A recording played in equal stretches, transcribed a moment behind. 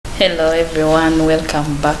Hello everyone,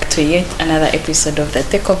 welcome back to yet another episode of the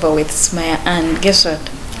Takeover with Sumaiya. And guess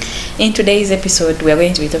what? In today's episode, we are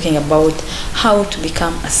going to be talking about how to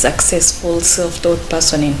become a successful self-taught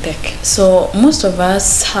person in tech. So most of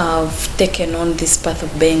us have taken on this path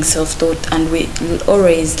of being self-taught, and we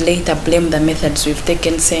always later blame the methods we've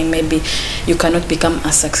taken, saying maybe you cannot become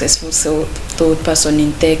a successful self-taught person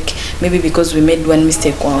in tech, maybe because we made one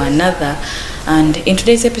mistake or another. And in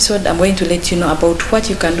today's episode, I'm going to let you know about what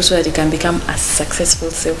you can do so that you can become a successful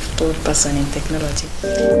self-taught person in technology.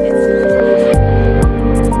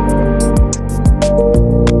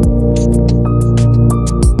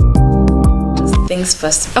 Things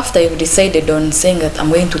first. After you've decided on saying that I'm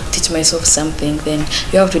going to teach myself something, then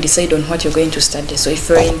you have to decide on what you're going to study. So if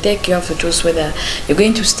you're in tech, you have to choose whether you're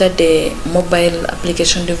going to study mobile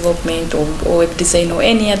application development or web design or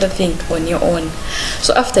any other thing on your own.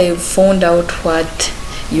 So after you've found out what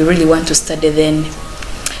you really want to study, then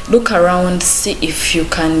look around, see if you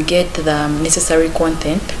can get the necessary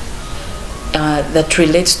content that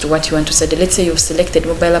relates to what you want to study. Let's say you've selected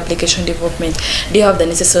mobile application development. Do you have the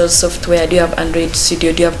necessary software? Do you have Android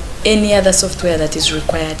Studio? Do you have any other software that is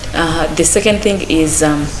required? The second thing is,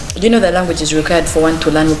 do you know the language is required for one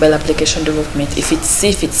to learn mobile application development? If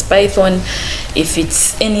it's Python, if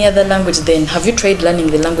it's any other language, then have you tried learning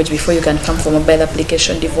the language before you can come for mobile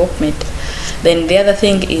application development? Then the other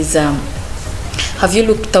thing is, have you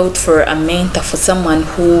looked out for a mentor, for someone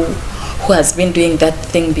who has been doing that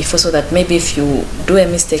thing before, so that maybe if you do a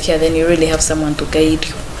mistake here, then you really have someone to guide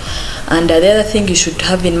you? And the other thing you should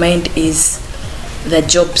have in mind is the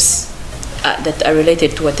jobs that are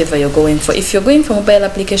related to whatever you're going for. If you're going for mobile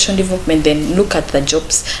application development, then look at the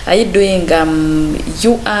jobs. Are you doing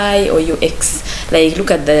UI or UX? Like,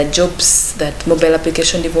 look at the jobs that mobile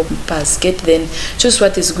application developers get, then choose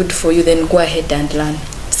what is good for you, then go ahead and learn.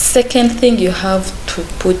 Second thing you have to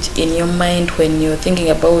put in your mind when you're thinking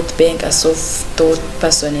about being a self-taught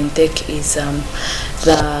person in tech is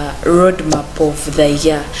the roadmap of the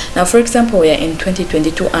year. Now, for example, we are in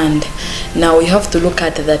 2022, and now you have to look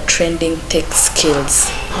at the trending tech skills.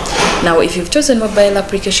 Now, if you've chosen mobile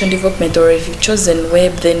application development, or if you've chosen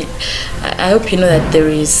web, then I hope you know that there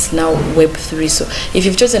is now Web3. So if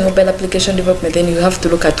you've chosen mobile application development, then you have to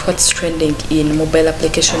look at what's trending in mobile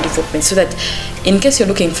application development, so that in case you're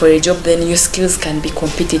looking for a job, then your skills can be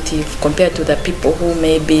competitive compared to the people who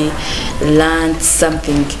maybe learned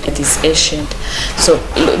something that is ancient. So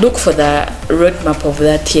look for the roadmap of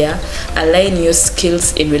that year, align your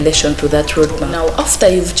skills in relation to that roadmap. Now, after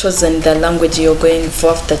you've chosen the language you're going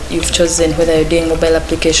for, after you've chosen whether you're doing mobile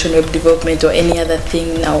application, web development, or any other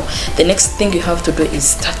thing, now the next thing you have to do is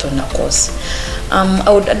start on a course.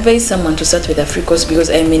 I would advise someone to start with a free course, because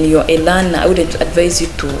I mean, you're a learner. I wouldn't advise you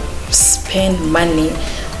to spend money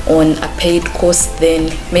on a paid course.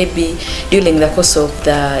 Then maybe during the course of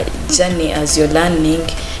the journey as you're learning,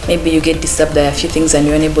 maybe you get disturbed by a few things and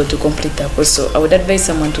you're unable to complete the course. So I would advise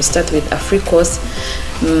someone to start with a free course.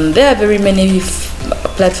 There are very many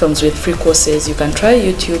platforms with free courses. You can try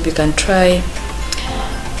YouTube, you can try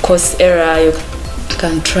Coursera, you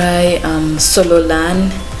can try Solo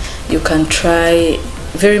Learn, you can try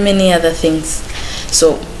very many other things.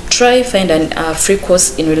 So find a free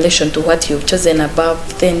course in relation to what you've chosen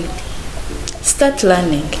above, then start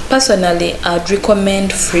learning. Personally, I'd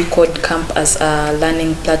recommend Free Code Camp as a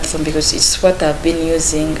learning platform, because it's what I've been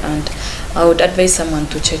using, and I would advise someone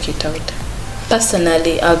to check it out.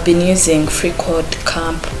 Personally, I've been using Free Code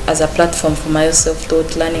Camp as a platform for my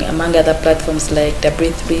self-taught learning, among other platforms like the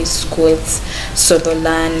Breathe Schools, Solo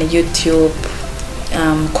Learn, YouTube,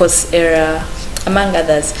 Coursera, among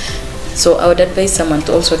others. So I would advise someone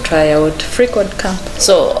to also try out Free Code Camp.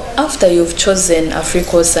 So after you've chosen a free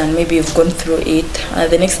course and maybe you've gone through it,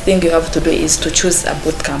 the next thing you have to do is to choose a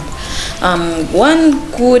bootcamp.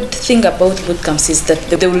 One good thing about bootcamps is that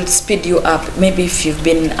they will speed you up. Maybe if you've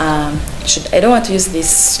been, I don't want to use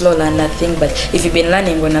this slow learner thing, but if you've been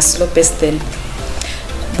learning on a slow pace, then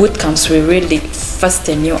bootcamps will really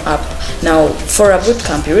fasten you up. Now, for a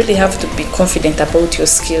bootcamp, you really have to be confident about your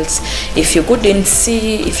skills. If you're good in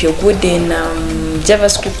C, if you're good in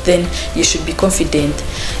JavaScript, then you should be confident.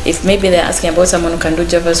 If maybe they're asking about someone who can do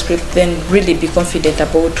JavaScript, then really be confident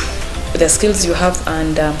about the skills you have,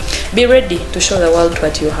 and be ready to show the world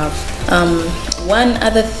what you have. One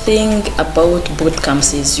other thing about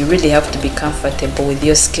bootcamps is you really have to be comfortable with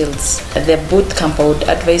your skills. The bootcamp I would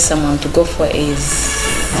advise someone to go for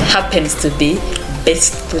happens to be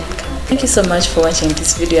Best Bootcamp. Thank you so much for watching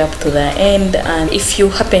this video up to the end, and if you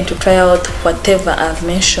happen to try out whatever I've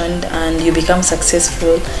mentioned and you become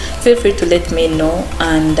successful, feel free to let me know,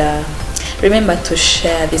 and Remember to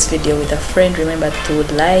share this video with a friend. Remember to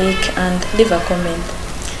like and leave a comment.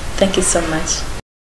 Thank you so much.